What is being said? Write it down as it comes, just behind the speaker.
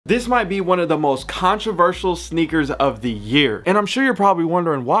This might be one of the most controversial sneakers of the year. And I'm sure you're probably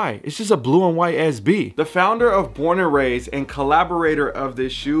wondering why. It's just a blue and white SB. The founder of Born and Raised and collaborator of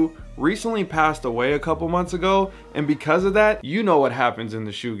this shoe recently passed away a couple months ago. And because of that, you know what happens in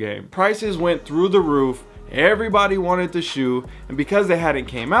the shoe game. Prices went through the roof. Everybody wanted the shoe. And because they hadn't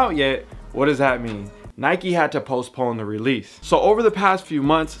came out yet, what does that mean? Nike had to postpone the release. So over the past few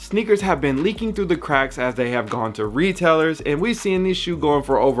months, sneakers have been leaking through the cracks as they have gone to retailers, and we've seen these shoes going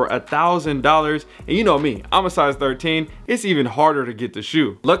for over $1,000. And you know me, I'm a size 13, it's even harder to get the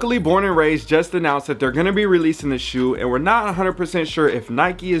shoe. Luckily, Born and Raised just announced that they're gonna be releasing the shoe, and we're not 100% sure if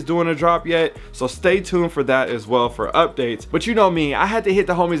Nike is doing a drop yet, so stay tuned for that as well for updates. But you know me, I had to hit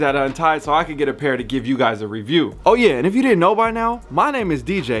the homies at Untied so I could get a pair to give you guys a review. Oh yeah, and if you didn't know by now, my name is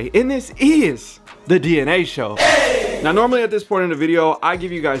DJ, and this is the DNA Show. Hey! Now normally at this point in the video, I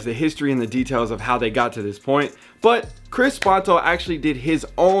give you guys the history and the details of how they got to this point, but Chris Sponto actually did his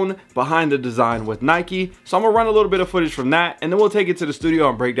own behind the design with Nike, so I'm gonna run a little bit of footage from that, and then we'll take it to the studio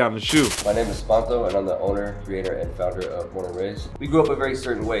and break down the shoe. My name is Sponto, and I'm the owner, creator, and founder of Born and Raised. We grew up a very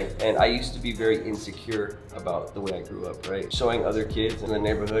certain way, and I used to be very insecure about the way I grew up, right? Showing other kids in the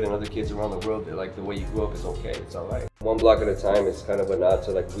neighborhood and other kids around the world that like the way you grew up is okay, it's all right. One block at a time is kind of a nod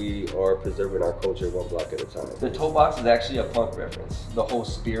to like we are preserving our culture one block at a time. The toe box is actually a punk reference. The whole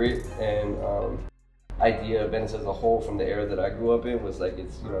spirit and idea of Venice as a whole from the era that I grew up in was like,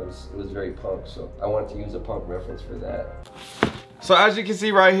 it's, you know, it was very punk, so I wanted to use a punk reference for that. So as you can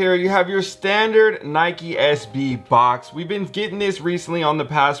see right here, you have your standard Nike SB box. We've been getting this recently on the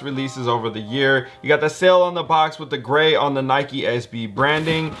past releases over the year. You got the sail on the box with the gray on the Nike SB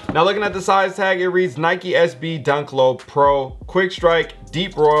branding. Now looking at the size tag, it reads Nike SB Dunk Low Pro, Quick Strike,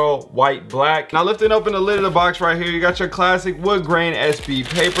 Deep Royal, White Black. Now lifting open the lid of the box right here, you got your classic wood grain SB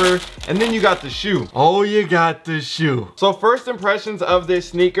paper, and then you got the shoe. Oh, you got the shoe. So first impressions of this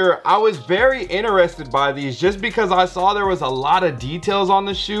sneaker, I was very interested by these just because I saw there was a lot of details on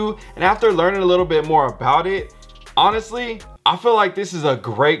the shoe, and after learning a little bit more about it, honestly, I feel like this is a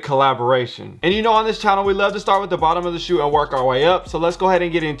great collaboration. And you know, on this channel, we love to start with the bottom of the shoe and work our way up. So let's go ahead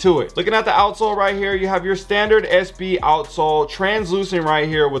and get into it. Looking at the outsole right here, you have your standard SB outsole, translucent right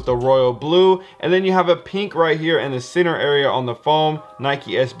here with the royal blue. And then you have a pink right here in the center area on the foam,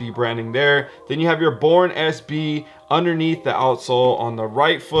 Nike SB branding there. Then you have your Born SB underneath the outsole on the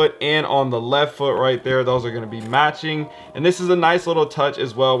right foot and on the left foot right there. Those are going to be matching, and this is a nice little touch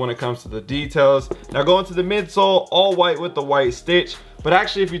as well when it comes to the details. Now going to the midsole, all white with the white stitch, but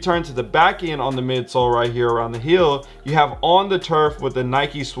actually if you turn to the back end on the midsole right here around the heel, you have on the turf with the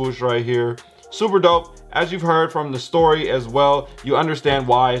Nike swoosh right here. Super dope. As you've heard from the story as well, you understand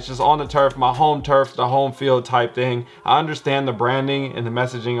why. It's just on the turf, my home turf, the home field type thing. I understand the branding and the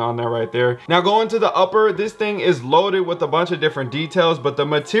messaging on there right there. Now going to the upper, this thing is loaded with a bunch of different details, but the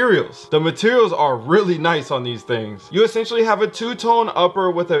materials are really nice on these things. You essentially have a two-tone upper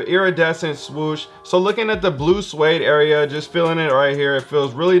with an iridescent swoosh. So looking at the blue suede area, just feeling it right here, it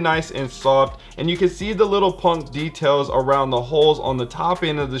feels really nice and soft. And you can see the little punk details around the holes on the top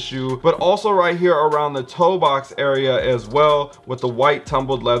end of the shoe, but also right here around the toe box area as well with the white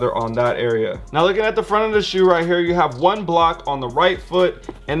tumbled leather on that area. Now looking at the front of the shoe right here, you have one block on the right foot,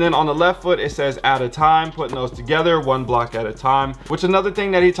 and then on the left foot it says at a time, putting those together one block at a time, which another thing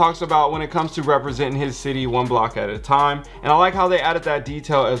that he talks about when it comes to representing his city one block at a time. And I like how they added that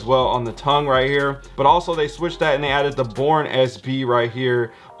detail as well on the tongue right here, but also they switched that and they added the Born SB right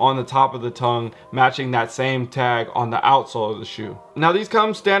here on the top of the tongue, matching that same tag on the outsole of the shoe. Now these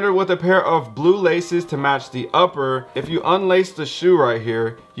come standard with a pair of blue laces to match the upper. If you unlace the shoe right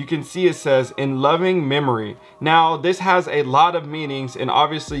here, you can see it says in loving memory. Now this has a lot of meanings, and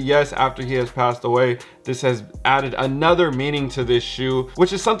obviously yes, after he has passed away, this has added another meaning to this shoe,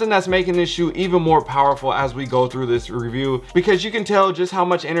 which is something that's making this shoe even more powerful as we go through this review, because you can tell just how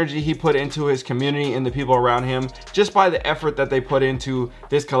much energy he put into his community and the people around him just by the effort that they put into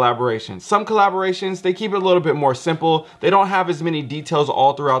this collaboration. Some collaborations, they keep it a little bit more simple. They don't have as many details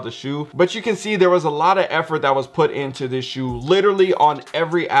all throughout the shoe, but you can see there was a lot of effort that was put into this shoe, literally on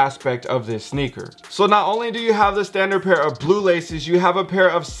every aspect of this sneaker. So not only do you have the standard pair of blue laces, you have a pair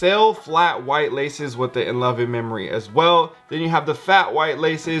of sail flat white laces with the in loving memory as well. Then you have the fat white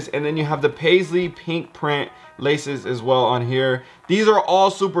laces, and then you have the paisley pink print laces as well on here. These are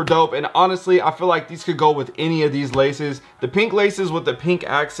all super dope, and honestly I feel like these could go with any of these laces. The pink laces with the pink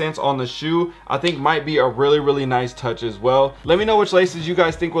accents on the shoe I think might be a really nice touch as well. Let me know which laces you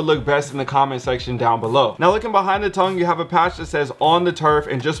guys think would look best in the comment section down below. Now looking behind the tongue, you have a patch that says on the turf,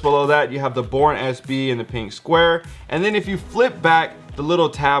 and just below that you have the Born SB in the pink square. And then if you flip back the little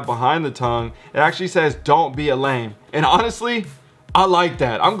tab behind the tongue, it actually says don't be a lame. And honestly, I like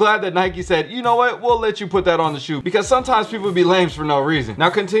that. I'm glad that Nike said, you know what, we'll let you put that on the shoe, because sometimes people be lames for no reason. Now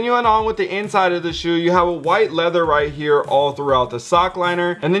continuing on with the inside of the shoe, you have a white leather right here all throughout the sock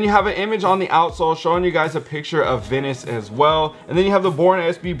liner, and then you have an image on the outsole showing you guys a picture of Venice as well, and then you have the Born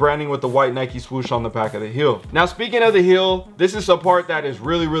SB branding with the white Nike swoosh on the back of the heel. Now speaking of the heel, this is a part that is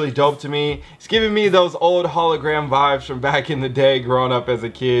really dope to me. It's giving me those old hologram vibes from back in the day growing up as a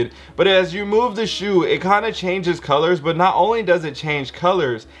kid. But as you move the shoe, it kind of changes colors, but not only does it change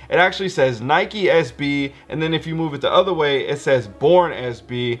colors, it actually says Nike SB, and then if you move it the other way, it says Born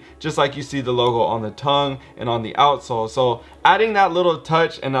SB, just like you see the logo on the tongue and on the outsole. So adding that little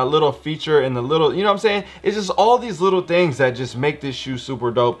touch and that little feature and the little, you know what I'm saying, it's just all these little things that just make this shoe super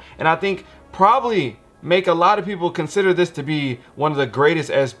dope, and I think probably make a lot of people consider this to be one of the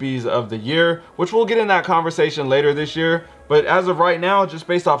greatest SBs of the year, which we'll get in that conversation later this year. But as of right now, just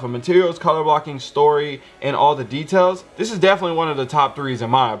based off of materials, color blocking, story, and all the details, this is definitely one of the top threes in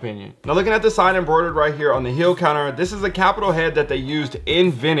my opinion. Now looking at the sign embroidered right here on the heel counter, this is a capital head that they used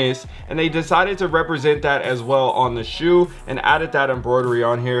in Venice, and they decided to represent that as well on the shoe and added that embroidery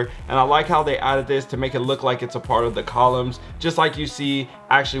on here. And I like how they added this to make it look like it's a part of the columns, just like you see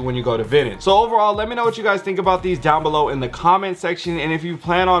actually when you go to Venice. So overall, let me know what you guys think about these down below in the comment section, and if you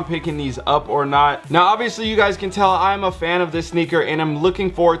plan on picking these up or not. Now obviously you guys can tell I'm a fan of this sneaker, and I'm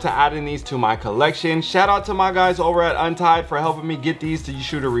looking forward to adding these to my collection. Shout out to my guys over at UNTIED for helping me get these to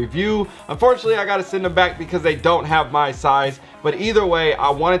shoot a review. Unfortunately, I gotta send them back because they don't have my size, but either way, I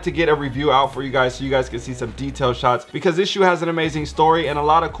wanted to get a review out for you guys so you guys can see some detailed shots, because this shoe has an amazing story and a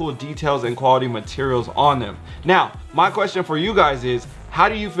lot of cool details and quality materials on them. Now my question for you guys is, how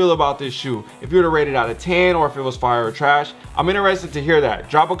do you feel about this shoe? If you were to rate it out of 10, or if it was fire or trash, I'm interested to hear that.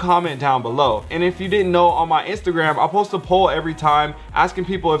 Drop a comment down below. And if you didn't know, on my Instagram, I post a poll every time asking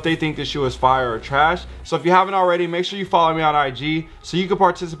people if they think the shoe is fire or trash. So if you haven't already, make sure you follow me on IG so you can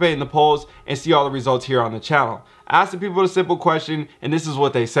participate in the polls and see all the results here on the channel. I asked the people a simple question, and this is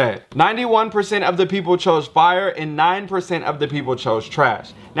what they said. 91% of the people chose fire and 9% of the people chose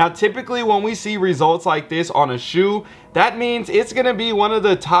trash. Now typically when we see results like this on a shoe, that means it's gonna be one of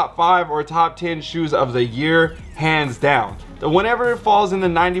the top 5 or top 10 shoes of the year, hands down. Whenever it falls in the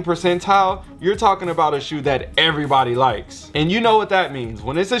 90 percentile, you're talking about a shoe that everybody likes. And you know what that means.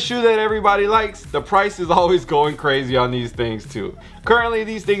 When it's a shoe that everybody likes, the price is always going crazy on these things too. Currently,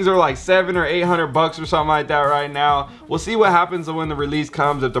 these things are like $700 or $800 or something like that right now. We'll see what happens when the release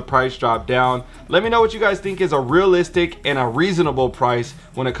comes, if the price drop down. Let me know what you guys think is a realistic and a reasonable price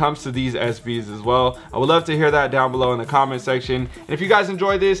when it comes to these SBs as well. I would love to hear that down below in the comment section. And if you guys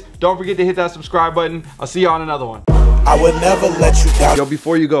enjoyed this, don't forget to hit that subscribe button. I'll see you on another one. I would never let you down. Yo,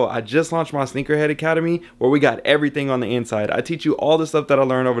 before you go, I just launched my Sneakerhead Academy, where we got everything on the inside. I teach you all the stuff that I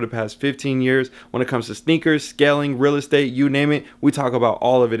learned over the past 15 years when it comes to sneakers, scaling, real estate, you name it. We talk about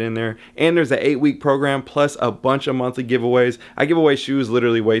all of it in there. And there's an 8-week program plus a bunch of monthly giveaways. I give away shoes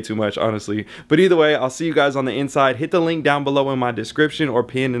literally way too much, honestly. But either way, I'll see you guys on the inside. Hit the link down below in my description or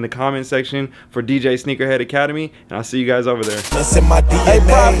pinned in the comment section for DJ Sneakerhead Academy, and I'll see you guys over there. It's in my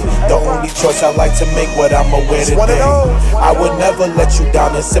DNA. The only choice I like to make, what I'ma wear today. I would never let you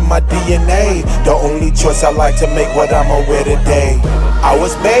down. It's in my DNA. The only choice I like to make, what I'ma wear today. I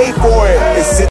was made for it. It's in